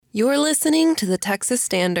You're listening to the Texas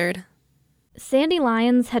Standard. Sandy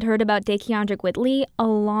Lyons had heard about Da'Keondrick Whitley a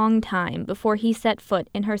long time before he set foot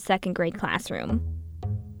in her second grade classroom.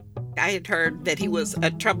 I had heard that he was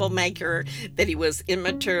a troublemaker, that he was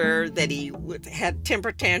immature, that he had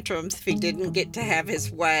temper tantrums if he didn't get to have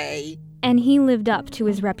his way. And he lived up to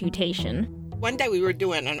his reputation. One day we were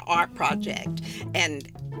doing an art project,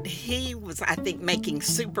 and he was, I think, making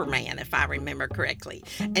Superman, if I remember correctly.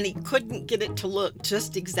 And he couldn't get it to look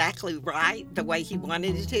just exactly right the way he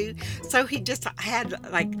wanted it to. So he just had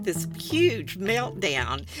like this huge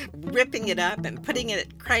meltdown, ripping it up and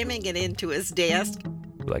cramming it into his desk.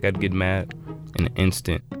 Like, I'd get mad in an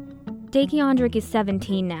instant. Da'Keondrick is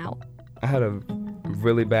 17 now. I had a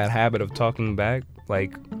really bad habit of talking back.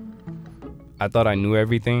 Like, I thought I knew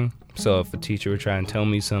everything. So if a teacher would try and tell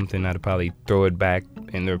me something, I'd probably throw it back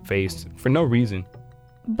in their face for no reason.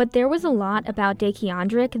 But there was a lot about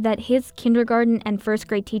Da'Keondrick that his kindergarten and first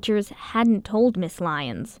grade teachers hadn't told Miss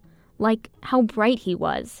Lyons. Like how bright he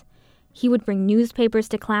was. He would bring newspapers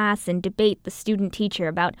to class and debate the student teacher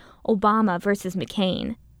about Obama versus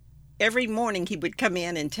McCain. Every morning he would come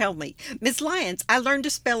in and tell me, "Miss Lyons, I learned to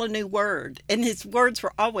spell a new word." And his words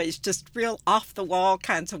were always just real off-the-wall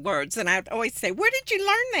kinds of words. And I'd always say, "Where did you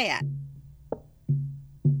learn that?"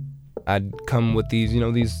 I'd come with these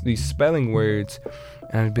spelling words,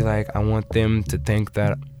 and I'd be like, I want them to think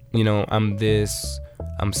that,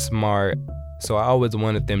 I'm smart. So I always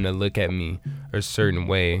wanted them to look at me a certain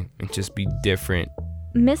way and just be different.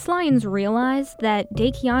 Miss Lyons realized that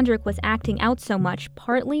Da'Keondrick was acting out so much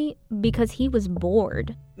partly because he was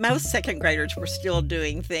bored. Most second graders were still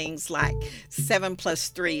doing things like 7 plus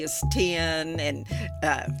 3 is 10 and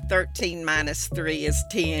 13 minus 3 is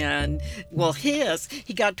 10. Well, he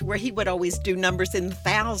got to where he would always do numbers in the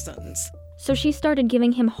thousands. So she started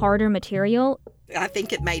giving him harder material. I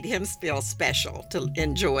think it made him feel special to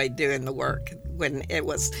enjoy doing the work when it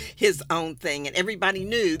was his own thing. And everybody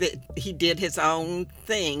knew that he did his own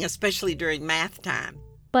thing, especially during math time.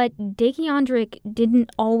 But Da'Keondrick didn't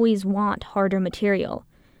always want harder material.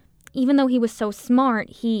 Even though he was so smart,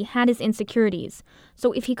 he had his insecurities.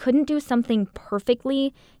 So if he couldn't do something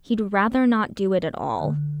perfectly, he'd rather not do it at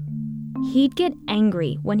all. He'd get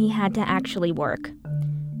angry when he had to actually work.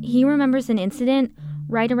 He remembers an incident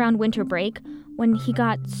right around winter break when he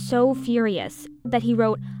got so furious that he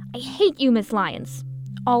wrote, "I hate you, Miss Lyons,"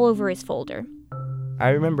 all over his folder. I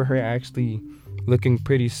remember her actually looking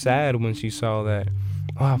pretty sad when she saw that.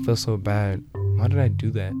 Oh, I feel so bad. Why did I do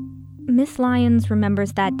that? Miss Lyons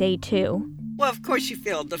remembers that day too. Well, of course you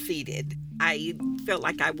feel defeated. I felt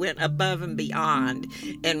like I went above and beyond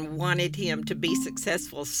and wanted him to be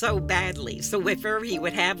successful so badly. So if ever he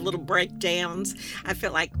would have little breakdowns, I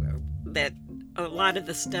felt like that a lot of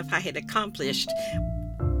the stuff I had accomplished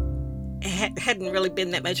hadn't really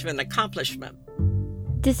been that much of an accomplishment.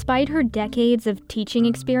 Despite her decades of teaching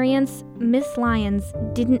experience, Miss Lyons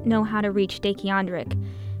didn't know how to reach Da'Keondrick.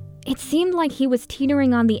 It seemed like he was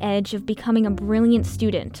teetering on the edge of becoming a brilliant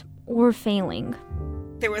student or failing.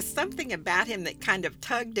 There was something about him that kind of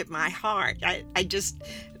tugged at my heart. I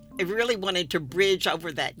really wanted to bridge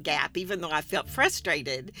over that gap. Even though I felt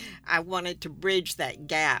frustrated, I wanted to bridge that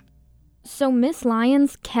gap. So Miss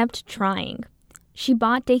Lyons kept trying. She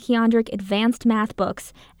bought Da'Keondrick advanced math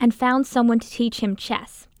books and found someone to teach him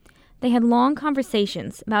chess. They had long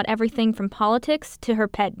conversations about everything from politics to her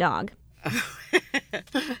pet dog.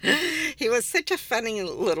 He was such a funny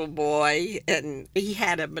little boy, and he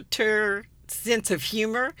had a mature sense of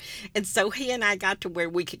humor. And so he and I got to where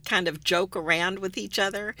we could kind of joke around with each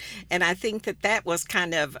other. And I think that was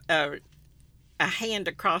kind of a hand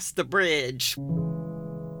across the bridge.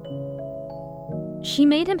 She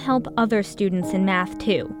made him help other students in math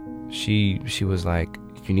too. She was like,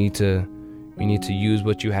 you need to use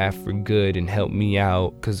what you have for good and help me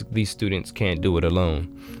out, because these students can't do it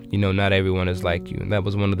alone. Not everyone is like you. And that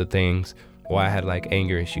was one of the things why I had like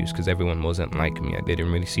anger issues, because everyone wasn't like me. They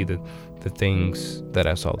didn't really see the things that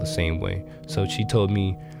I saw the same way. So she told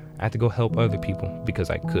me I had to go help other people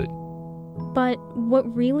because I could. But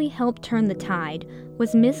what really helped turn the tide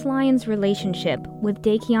was Miss Lyons' relationship with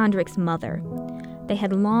Da'Keondrick's mother. They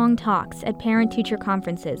had long talks at parent-teacher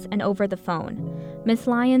conferences and over the phone. Miss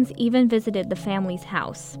Lyons even visited the family's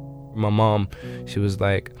house. My mom, she was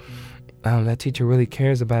like, that teacher really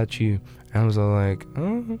cares about you. And I was all like,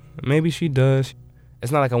 oh, maybe she does.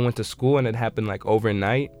 It's not like I went to school and it happened like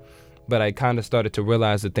overnight, but I kind of started to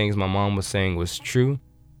realize the things my mom was saying was true.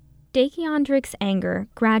 Da'Keondrick's anger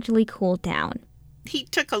gradually cooled down. He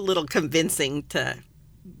took a little convincing to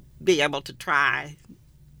be able to try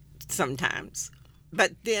sometimes.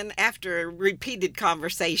 But then after repeated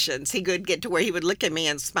conversations, he could get to where he would look at me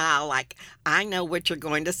and smile like, I know what you're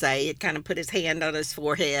going to say. It kind of put his hand on his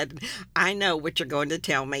forehead. I know what you're going to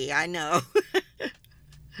tell me. I know.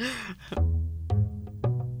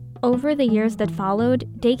 Over the years that followed,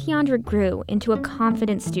 Da'Keondrick grew into a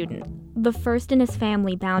confident student, the first in his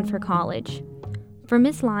family bound for college. For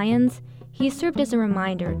Miss Lyons, he served as a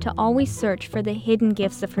reminder to always search for the hidden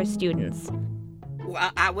gifts of her students.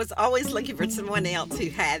 Well, I was always looking for someone else who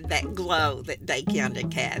had that glow that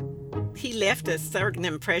Da'Keondrick had. He left a certain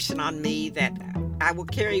impression on me that I will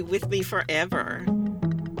carry with me forever.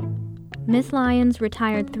 Miss Lyons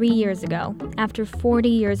retired 3 years ago after 40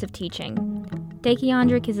 years of teaching.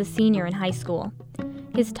 Da'Keondrick is a senior in high school.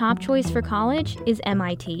 His top choice for college is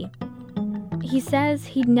MIT. He says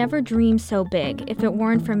he'd never dreamed so big if it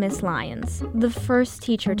weren't for Miss Lyons, the first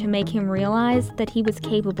teacher to make him realize that he was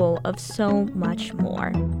capable of so much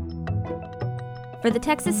more. For the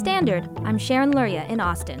Texas Standard, I'm Sharon Luria in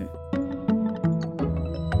Austin.